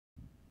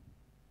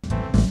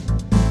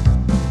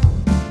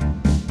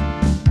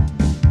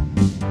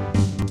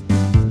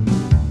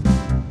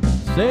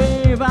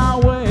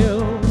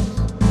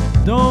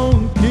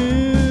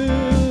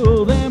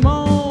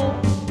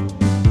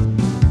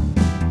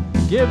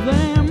Give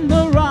them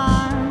the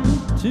right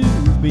to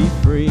be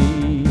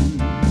free.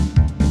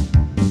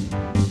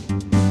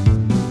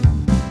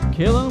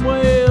 Killing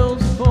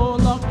whales for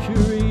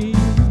luxury,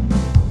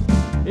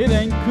 it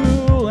ain't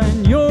cool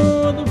and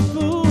you're the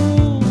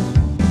fool.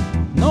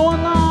 No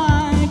one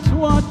likes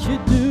what you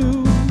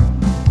do.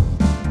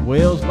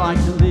 Whales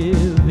like to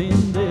live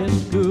in their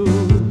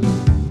schools.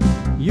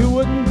 You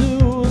wouldn't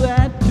do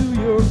that to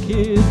your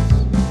kids.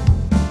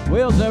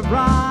 Whales have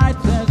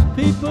rights as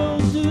people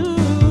do.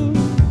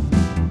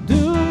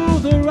 Do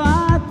the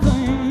right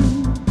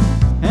thing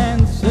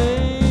and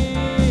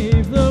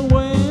save the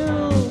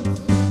whales.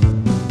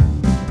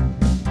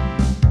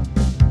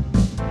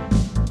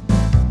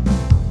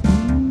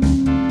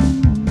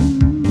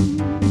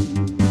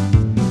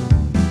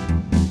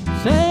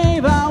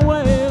 Save our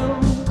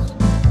whales,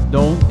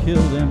 don't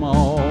kill them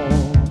all.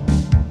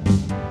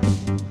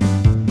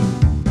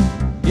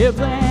 Give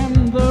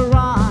them the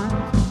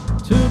right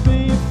to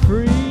be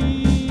free.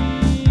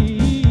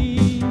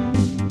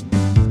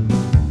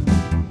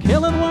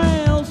 Killing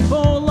whales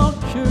for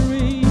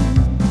luxury,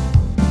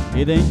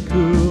 it ain't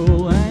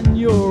cool and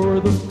you're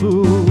the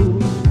fool.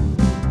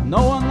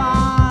 No one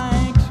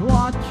likes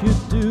what you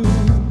do.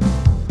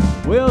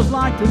 Whales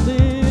like to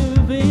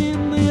live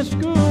in their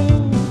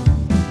schools.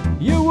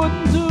 You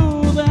wouldn't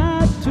do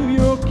that to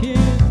your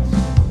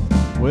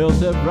kids.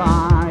 Whales have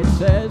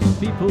rights as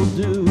people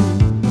do.